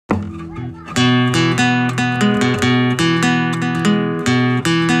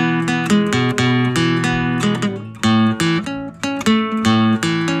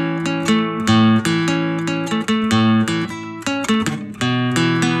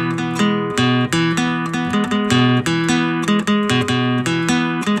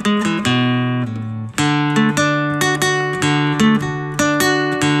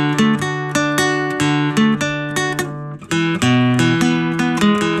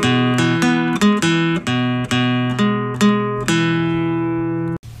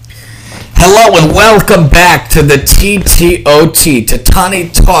Hello and welcome back to the TOTD, to Tani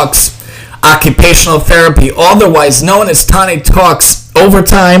Talks Occupational Therapy, otherwise known as Tani Talks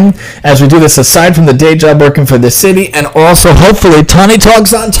Overtime, as we do this aside from the day job working for the city, and also hopefully Tani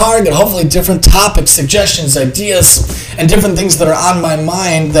Talks on Target, hopefully different topics, suggestions, ideas, and different things that are on my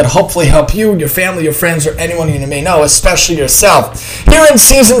mind that hopefully help you, your family, your friends, or anyone you may know, especially yourself. Here in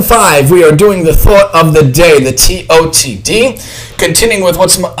Season 5, we are doing the Thought of the Day, the TOTD, continuing with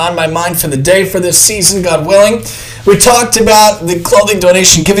what's on my mind for the day for this season, God willing. We talked about the clothing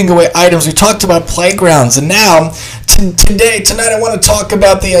donation, giving away items. We talked about playgrounds. And now, tonight I want to talk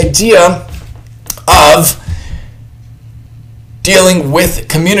about the idea of dealing with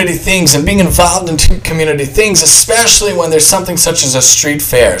community things and being involved in community things, especially when there's something such as a street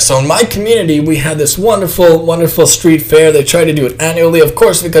fair. So in my community, we had this wonderful, wonderful street fair. They try to do it annually. Of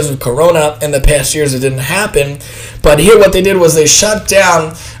course, because of Corona in the past years, it didn't happen. But here what they did was they shut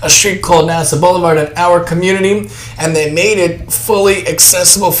down a street called NASA Boulevard in our community, and they made it fully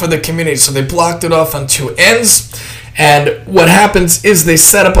accessible for the community. So they blocked it off on two ends. And what happens is they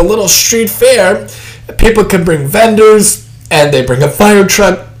set up a little street fair. People can bring vendors, and they bring a fire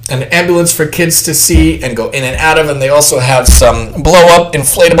truck, an ambulance for kids to see and go in and out of. And they also have some blow-up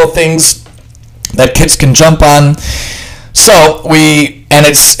inflatable things that kids can jump on. So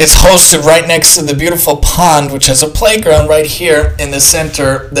it's hosted right next to the beautiful pond, which has a playground right here in the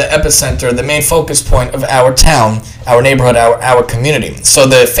center, the epicenter, the main focus point of our town, our neighborhood, our community. So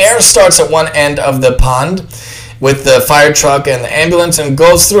the fair starts at one end of the pond with the fire truck and the ambulance, and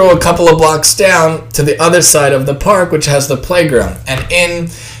goes through a couple of blocks down to the other side of the park, which has the playground. And in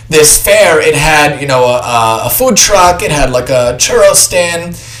this fair, it had, a food truck, it had like a churro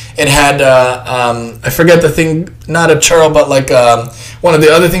stand, it had, I forget the thing, not a churro, but like one of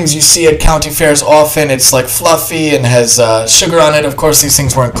the other things you see at county fairs often. It's like fluffy and has sugar on it. Of course, these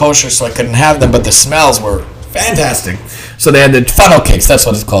things weren't kosher, so I couldn't have them, but the smells were fantastic. So they had the funnel cakes, that's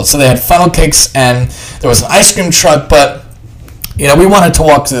what it's called. So they had funnel cakes, and there was an ice cream truck, but we wanted to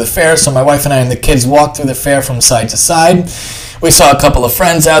walk through the fair, so my wife and I and the kids walked through the fair from side to side. We saw a couple of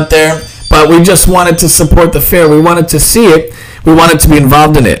friends out there, but we just wanted to support the fair. We wanted to see it. We wanted to be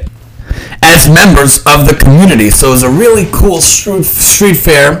involved in it as members of the community. So it was a really cool street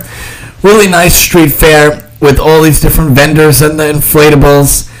fair, really nice street fair with all these different vendors and the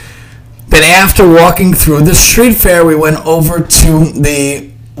inflatables. Then after walking through the street fair, we went over to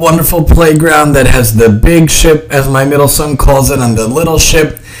the wonderful playground that has the big ship, as my middle son calls it, and the little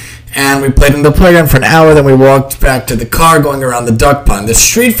ship. And we played in the playground for an hour. Then we walked back to the car going around the duck pond. The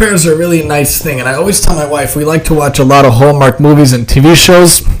street fairs are a really nice thing. And I always tell my wife, we like to watch a lot of Hallmark movies and TV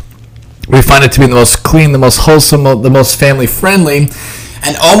shows. We find it to be the most clean, the most wholesome, the most family-friendly.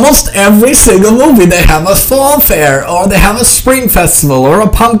 And almost every single movie, they have a fall fair, or they have a spring festival, or a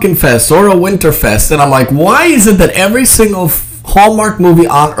pumpkin fest, or a winter fest. And I'm like, why is it that every single Hallmark movie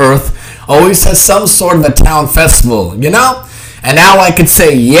on earth always has some sort of a town festival, And now I could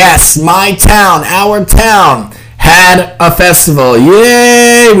say, yes, my town, our town, had a festival.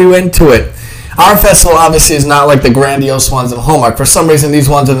 Yay, we went to it. Our festival obviously is not like the grandiose ones of Hallmark. For some reason, these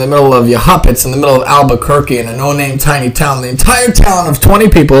ones are in the middle of Yohuppets, in the middle of Albuquerque, in a no-name tiny town. The entire town of 20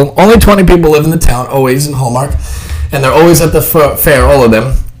 people, only 20 people live in the town, always in Hallmark, and they're always at the fair, all of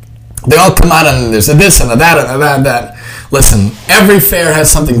them. They all come out and there's a this and a that and a that and that. Listen, every fair has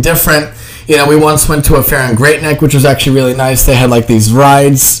something different. We once went to a fair in Great Neck, which was actually really nice. They had like these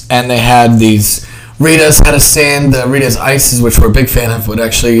rides, and they had these Rita's had a stand. The Rita's Ices, which we're a big fan of, would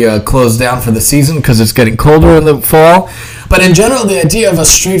actually close down for the season because it's getting colder in the fall. But in general, the idea of a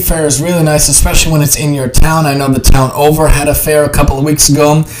street fair is really nice, especially when it's in your town. I know the town over had a fair a couple of weeks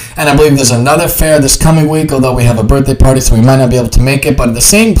ago, and I believe there's another fair this coming week, although we have a birthday party, so we might not be able to make it. But at the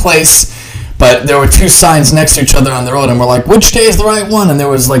same place, but there were two signs next to each other on the road, and we're like, which day is the right one? And there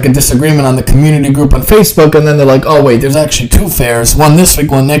was like a disagreement on the community group on Facebook, and then they're like, oh wait, there's actually two fairs, one this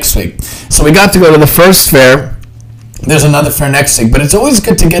week, one next week. So we got to go to the first fair. There's another fair next week, but it's always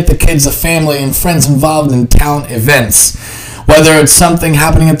good to get the kids, the family, and friends involved in town events. Whether it's something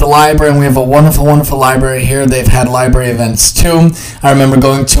happening at the library, and we have a wonderful, wonderful library here. They've had library events too. I remember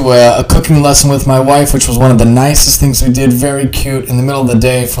going to a cooking lesson with my wife, which was one of the nicest things we did. Very cute, in the middle of the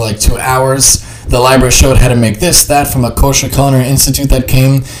day for like 2 hours. The library showed how to make this, that, from a kosher culinary institute that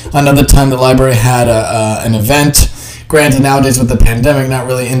came. Another time the library had an event. Granted, nowadays with the pandemic, not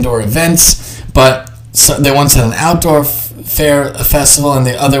really indoor events, but so they once had an outdoor fair, a festival, and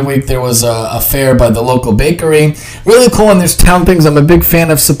the other week there was a fair by the local bakery. Really cool when there's town things. I'm a big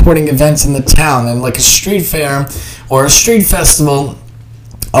fan of supporting events in the town, and like a street fair or a street festival,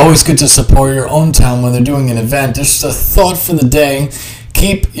 always good to support your own town when they're doing an event. Just a thought for the day.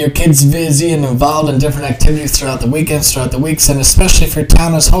 keep your kids busy and involved in different activities throughout the weekends, throughout the weeks, and especially if your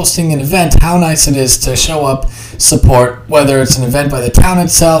town is hosting an event, how nice it is to show up, support, whether it's an event by the town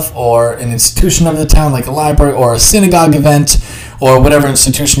itself or an institution of the town like a library or a synagogue event or whatever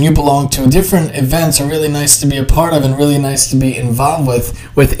institution you belong to. Different events are really nice to be a part of and really nice to be involved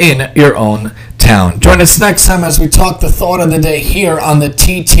with within your own town. Join us next time as we talk the thought of the day here on the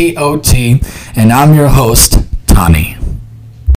TTOT, and I'm your host, Tani.